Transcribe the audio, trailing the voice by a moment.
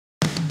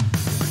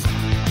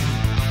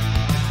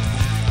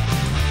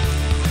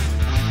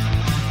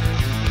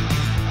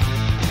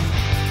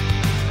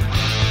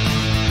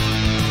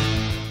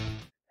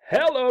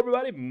Hello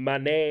everybody, my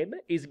name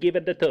is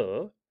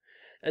GivenToe,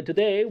 and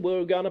today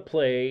we're gonna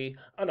play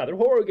another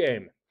horror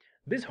game.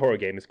 This horror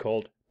game is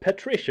called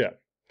Patricia.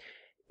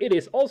 It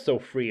is also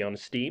free on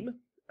Steam.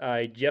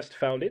 I just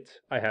found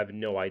it. I have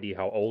no idea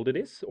how old it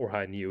is or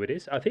how new it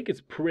is. I think it's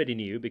pretty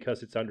new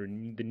because it's under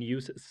the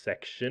news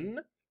section.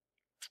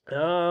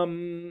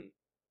 I'm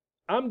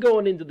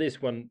going into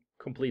this one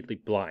completely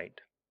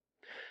blind.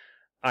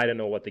 I don't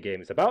know what the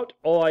game is about.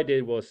 All I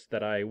did was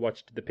that I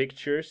watched the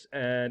pictures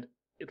and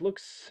it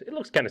looks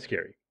kind of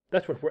scary.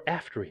 That's what we're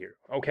after here,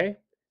 okay?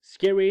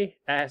 Scary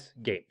ass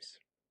games.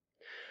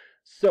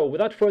 So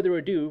without further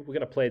ado, we're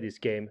gonna play this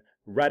game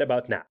right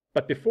about now.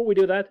 But before we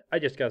do that, I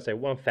just gotta say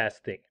one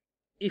fast thing.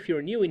 If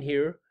you're new in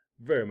here,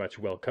 very much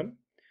welcome.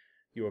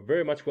 You are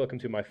very much welcome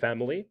to my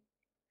family.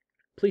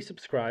 Please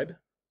subscribe.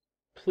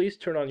 Please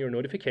turn on your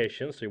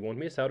notifications so you won't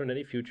miss out on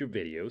any future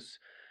videos.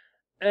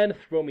 And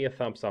throw me a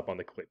thumbs up on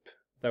the clip.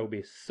 That would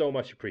be so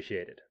much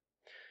appreciated.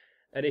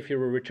 And if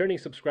you're a returning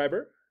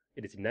subscriber,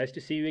 it is nice to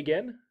see you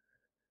again.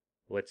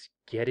 Let's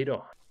get it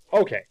on.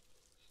 Okay,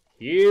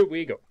 here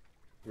we go.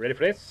 Ready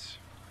for this?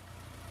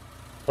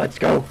 Let's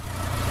go!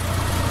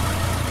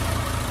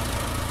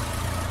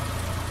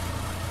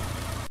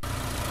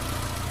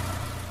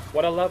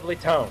 What a lovely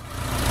town.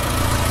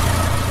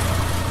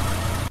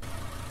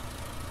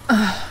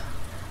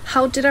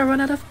 How did I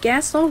run out of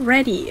gas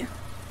already?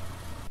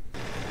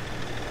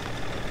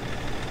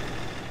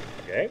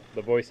 Okay,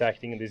 the voice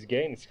acting in this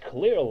game is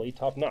clearly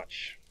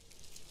top-notch.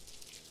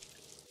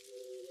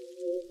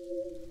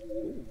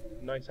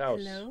 Nice house.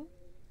 Hello?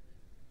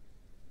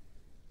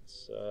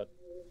 It's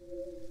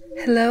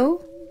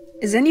Hello?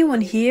 Is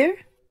anyone here?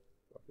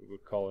 what we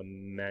would call a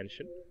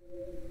mansion.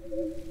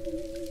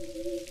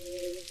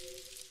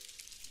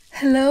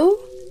 Hello?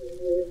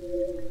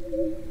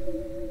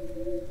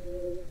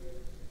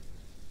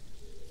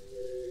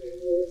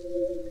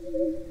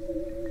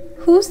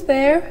 Who's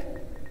there?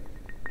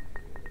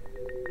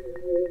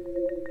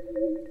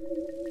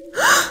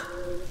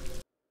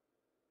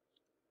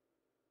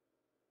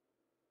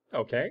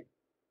 Okay.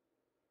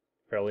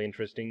 Fairly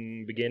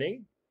interesting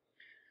beginning.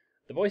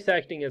 The voice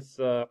acting is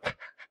a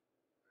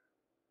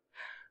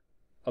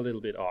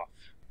little bit off.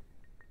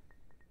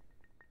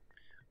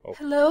 Oh.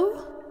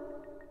 Hello?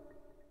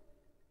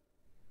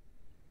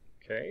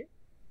 Okay.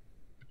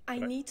 I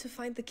need to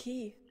find the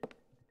key.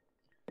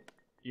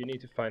 You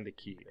need to find the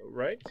key,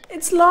 alright?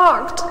 It's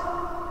locked!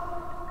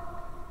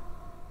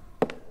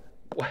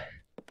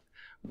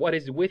 What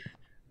is with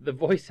the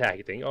voice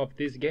acting of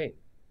this game?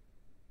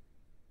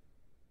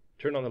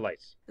 Turn on the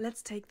lights.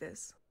 Let's take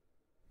this.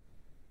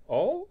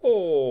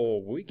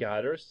 Oh, we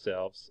got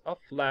ourselves a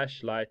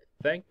flashlight.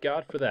 Thank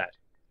God for that.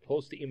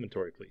 Close the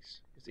inventory,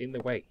 please. It's in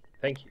the way.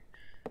 Thank you.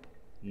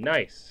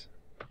 Nice.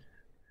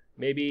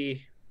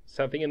 Maybe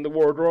something in the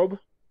wardrobe?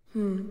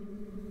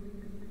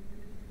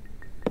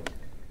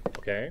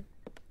 Okay.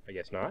 I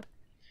guess not.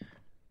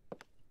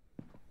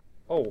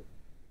 Oh.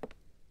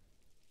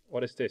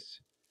 What is this?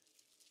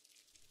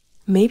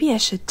 Maybe I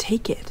should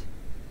take it.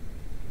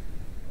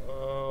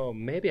 Oh,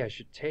 maybe I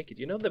should take it.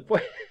 You know the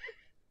voice.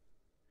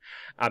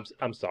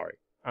 I'm sorry.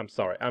 I'm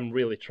sorry. I'm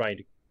really trying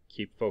to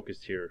keep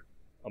focused here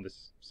on the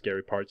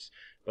scary parts.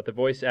 But the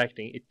voice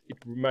acting, it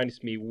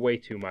reminds me way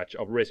too much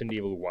of Resident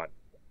Evil 1.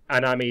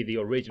 And I mean the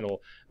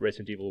original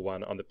Resident Evil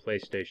 1 on the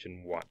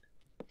PlayStation 1.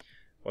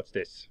 What's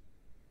this?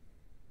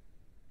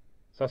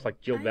 Sounds like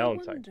Jill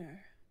Valentine.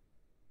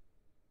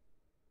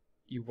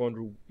 You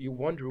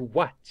wonder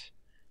what?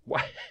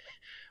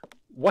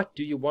 What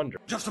do you wonder?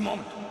 Just a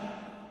moment.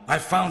 I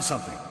found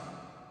something.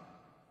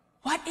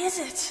 What is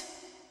it?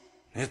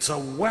 It's a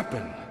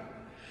weapon.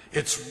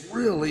 It's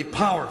really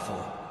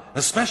powerful,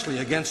 especially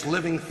against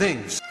living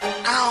things.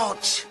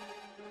 Ouch!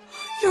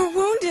 You're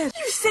wounded!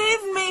 You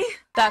saved me!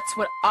 That's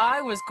what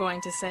I was going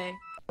to say.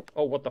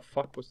 Oh, what the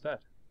fuck was that?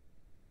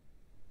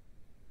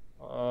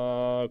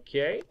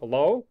 Okay,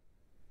 hello?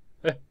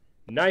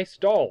 Nice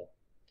doll.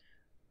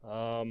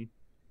 A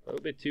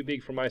little bit too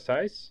big for my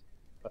size,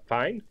 but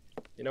fine.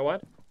 You know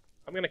what?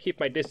 I'm gonna keep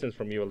my distance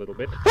from you a little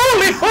bit.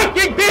 Holy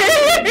fucking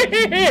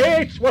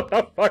bitch! What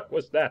the fuck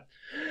was that?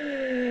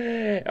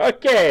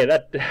 Okay,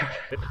 that...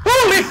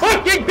 Holy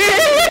fucking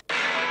bitch!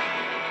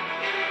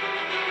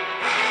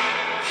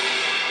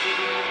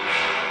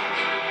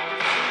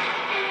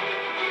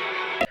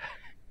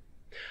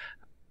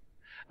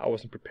 I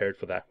wasn't prepared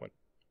for that one.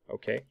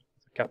 Okay?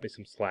 So cut me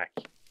some slack.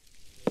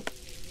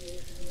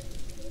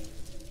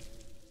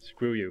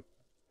 Screw you.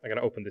 I'm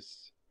gonna open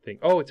this thing.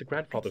 Oh, it's a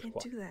grandfather's clock. I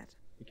can't do that.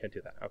 You can't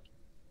do that. Okay.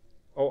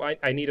 Oh,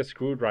 I need a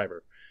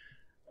screwdriver.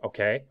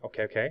 Okay.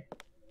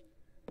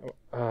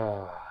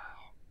 Oh,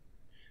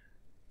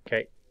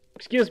 okay.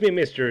 Excuse me,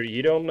 mister.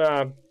 You don't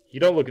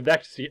look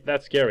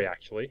that scary,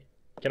 actually.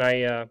 Can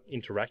I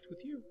interact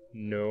with you?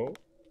 No.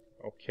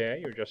 Okay,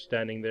 you're just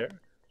standing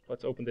there.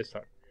 Let's open this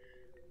up.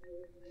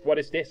 What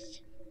is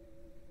this?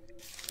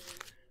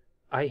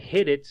 I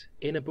hid it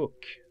in a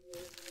book.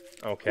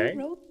 Okay. Who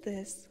wrote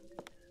this?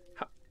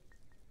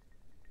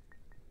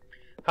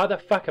 How the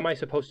fuck am I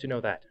supposed to know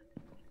that?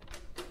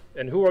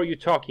 And who are you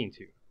talking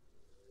to?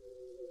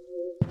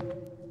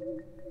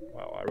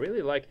 I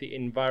really like the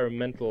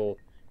environmental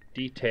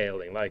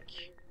detailing, like...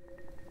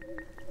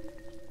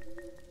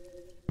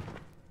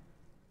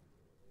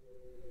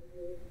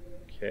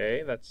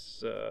 Okay,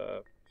 that's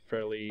a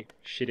fairly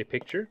shitty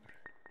picture.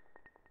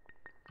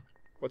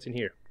 What's in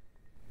here?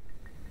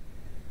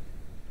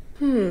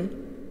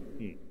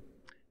 Nothing.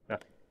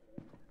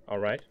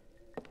 Alright.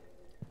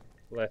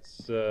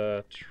 Let's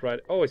try...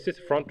 Oh, is this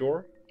the front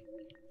door?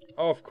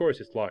 Oh, of course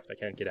it's locked. I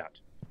can't get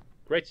out.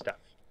 Great stuff.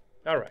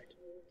 Alright.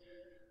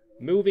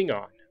 Moving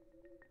on.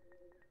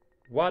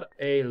 What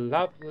a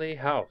lovely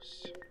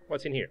house.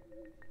 What's in here?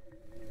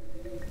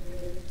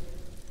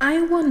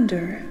 I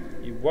wonder.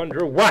 You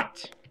wonder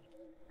what?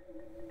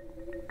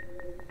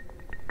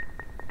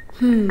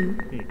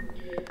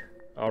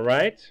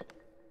 Alright.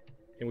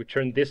 Can we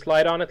turn this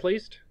light on at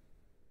least?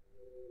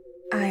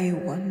 I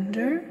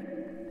wonder.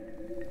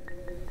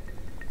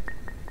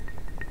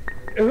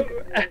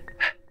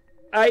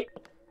 I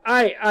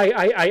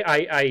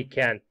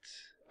can't.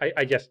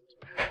 I just...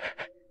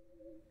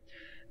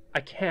 I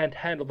can't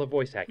handle the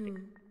voice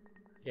acting.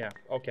 Yeah,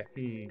 okay.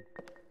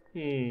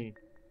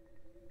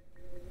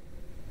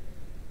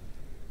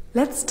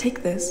 Let's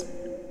take this.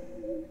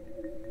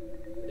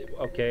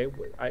 Okay,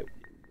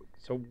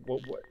 so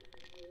what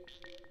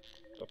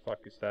the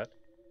fuck is that?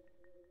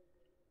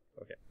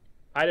 Okay.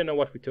 I don't know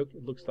what we took.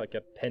 It looks like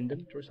a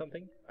pendant or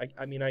something.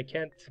 I mean, I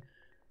can't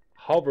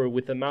hover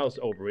with the mouse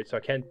over it, so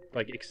I can't,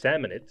 like,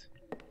 examine it.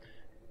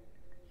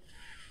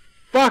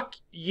 Fuck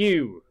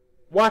you!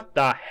 What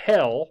the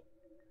hell?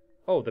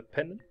 Oh, the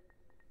pendant?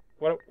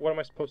 What am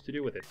I supposed to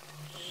do with it?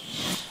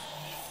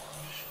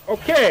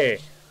 Okay!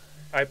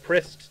 I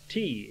pressed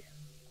T.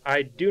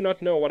 I do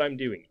not know what I'm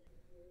doing.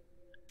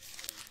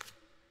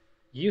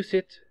 Use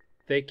it.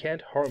 They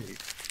can't harm you.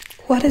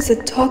 What is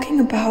it talking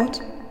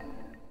about?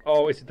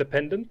 Oh, is it the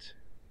pendant?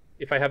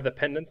 If I have the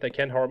pendant, they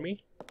can't harm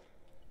me?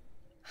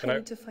 I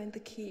need to find the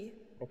key.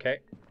 Okay.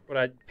 But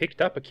I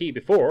picked up a key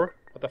before.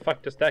 What the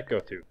fuck does that go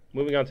to?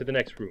 Moving on to the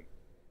next room.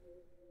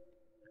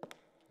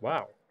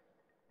 Wow.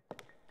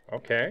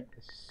 Okay.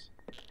 This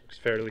looks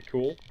fairly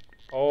cool.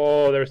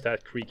 Oh, there's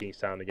that creaking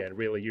sound again.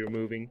 Really, you're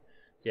moving?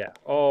 Yeah.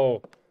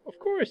 Oh, of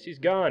course, he's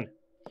gone.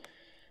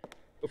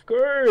 Of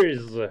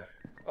course.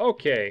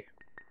 Okay.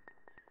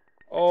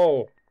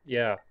 Oh,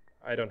 yeah.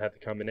 I don't have the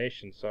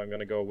combination, so I'm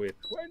gonna go with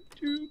 1,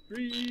 2,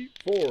 3,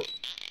 4.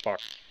 Fuck.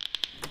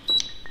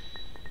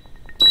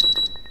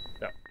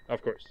 No,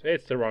 of course.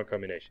 It's the wrong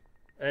combination.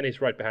 And he's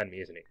right behind me,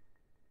 isn't he?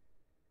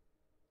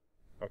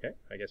 Okay,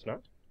 I guess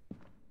not.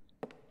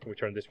 Can we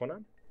turn this one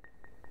on?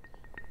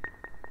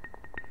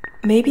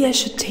 Maybe I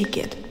should take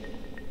it.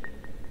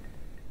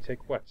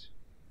 Take what?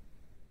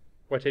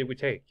 What did we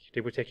take?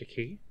 Did we take a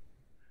key?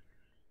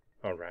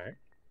 Alright.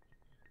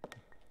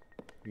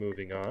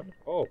 Moving on.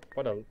 Oh,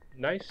 what a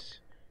nice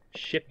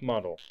ship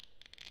model.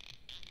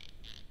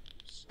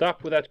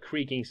 Stop with that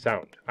creaking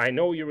sound. I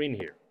know you're in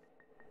here.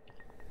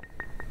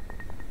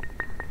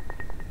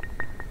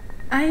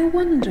 I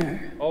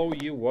wonder. Oh,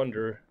 you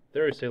wonder.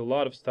 There is a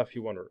lot of stuff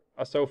you wonder.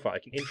 A sofa. I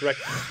can interact.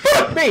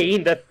 Fuck me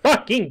in the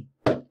fucking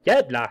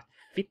jävla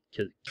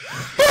fittkuk.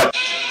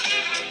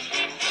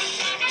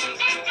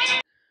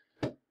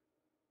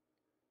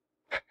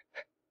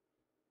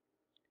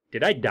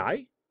 Did I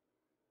die?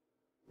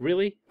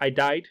 Really? I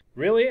died?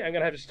 Really? I'm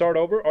gonna have to start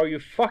over? Are you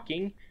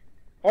fucking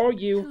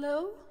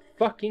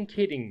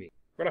kidding me?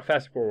 We're gonna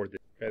fast forward this.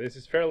 Okay, this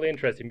is fairly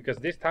interesting because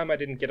this time I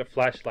didn't get a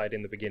flashlight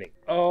in the beginning.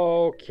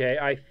 Okay,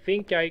 I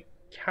think I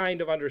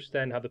kind of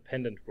understand how the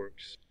pendant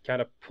works.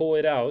 Kind of pull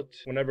it out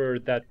whenever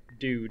that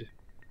dude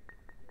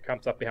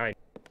comes up behind.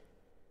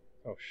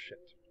 Oh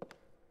shit.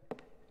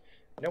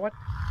 You know what?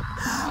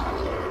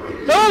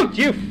 Don't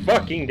you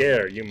fucking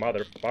dare, you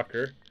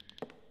motherfucker.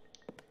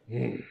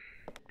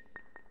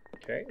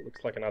 Okay,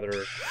 looks like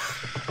another...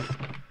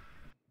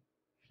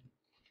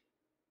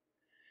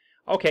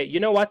 Okay, you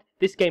know what?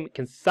 This game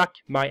can suck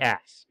my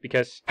ass.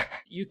 Because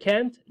you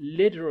can't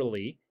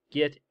literally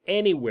get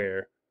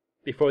anywhere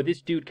before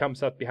this dude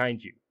comes up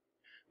behind you.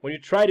 When you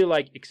try to,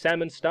 like,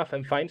 examine stuff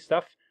and find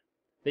stuff,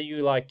 then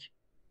you, like,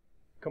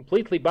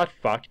 completely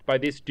butt-fucked by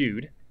this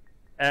dude.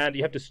 And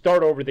you have to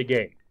start over the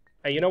game.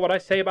 And you know what I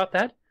say about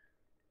that?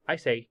 I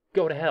say,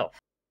 go to hell.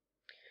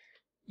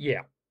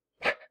 Yeah.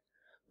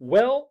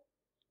 Well,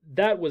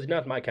 that was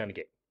not my kind of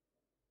game.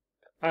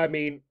 I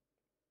mean,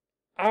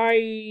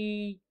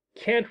 I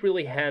can't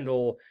really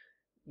handle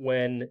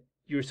when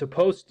you're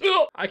supposed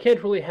to... I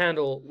can't really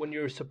handle when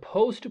you're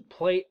supposed to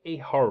play a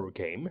horror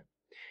game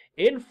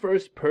in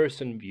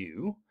first-person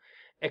view,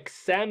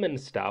 examine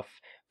stuff,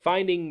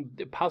 finding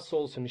the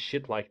puzzles and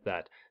shit like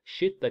that.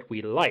 Shit that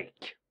we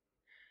like.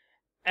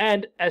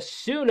 And as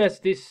soon as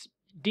this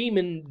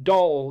demon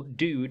doll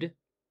dude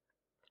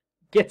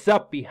gets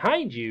up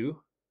behind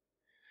you,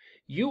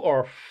 you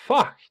are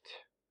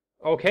fucked.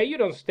 Okay, you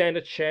don't stand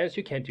a chance,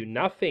 you can't do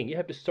nothing. You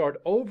have to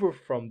start over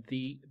from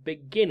the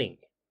beginning.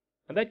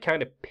 And that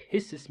kind of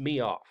pisses me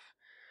off.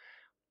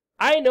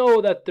 I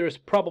know that there's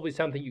probably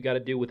something you gotta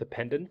do with the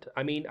pendant.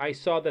 I mean, I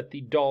saw that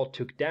the doll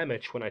took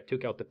damage when I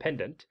took out the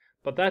pendant,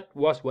 but that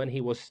was when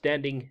he was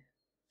standing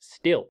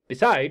still.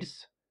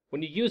 Besides,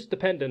 when you use the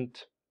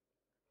pendant,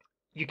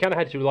 you kind of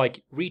had to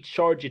like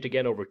recharge it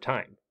again over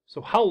time.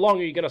 So how long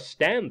are you gonna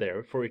stand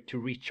there for it to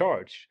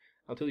recharge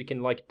until you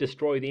can like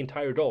destroy the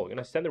entire doll? You're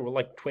gonna stand there for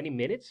like 20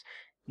 minutes?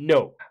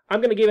 No.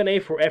 I'm gonna give an A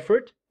for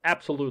effort.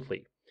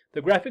 Absolutely.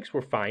 The graphics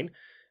were fine.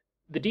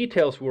 The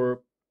details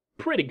were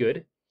pretty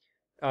good.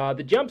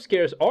 The jump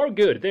scares are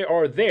good. They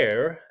are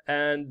there,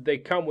 and they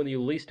come when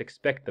you least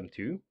expect them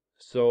to.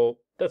 So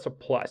that's a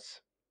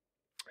plus.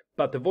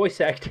 But the voice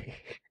acting...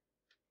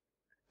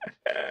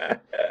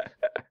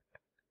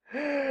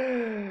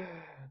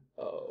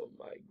 Oh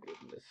my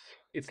goodness.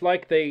 It's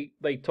like they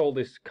told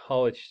this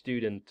college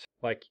student,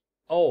 like,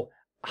 oh,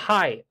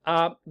 hi,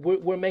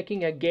 we're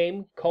making a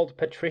game called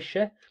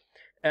Patricia,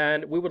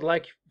 and we would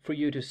like for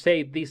you to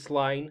say this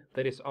line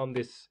that is on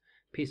this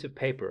piece of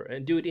paper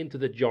and do it into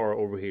the jar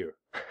over here.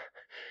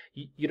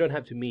 You don't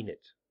have to mean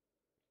it.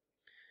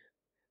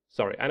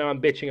 Sorry, I know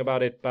I'm bitching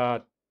about it,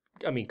 but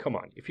I mean, come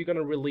on. If you're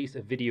gonna release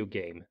a video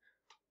game,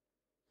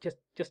 just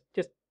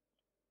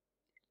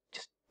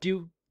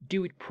do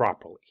it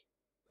properly.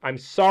 I'm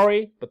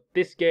sorry, but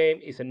this game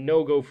is a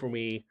no-go for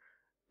me.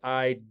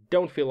 I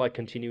don't feel like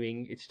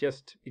continuing. It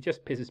just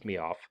pisses me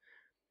off.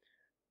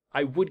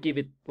 I would give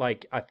it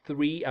like a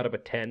 3 out of a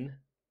 10,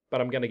 but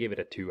I'm gonna give it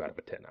a 2 out of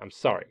a 10. I'm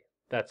sorry.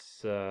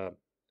 That's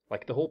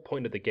like the whole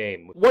point of the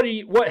game. What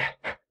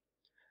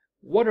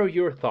are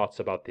your thoughts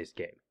about this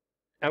game?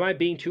 Am I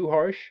being too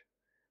harsh?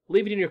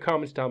 Leave it in your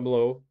comments down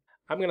below.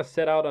 I'm gonna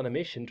set out on a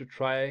mission to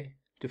try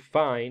to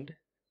find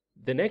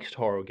the next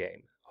horror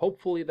game.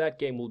 Hopefully that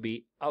game will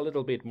be a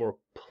little bit more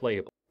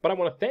playable. But I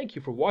want to thank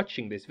you for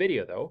watching this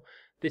video though.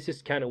 This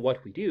is kind of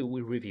what we do.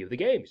 We review the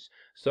games.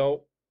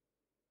 So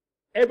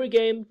every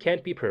game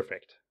can't be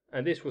perfect,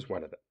 and this was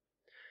one of them.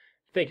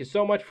 Thank you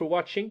so much for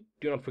watching.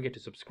 Do not forget to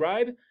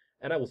subscribe,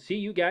 and I will see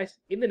you guys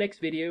in the next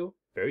video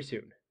very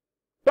soon.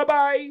 Bye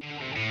bye!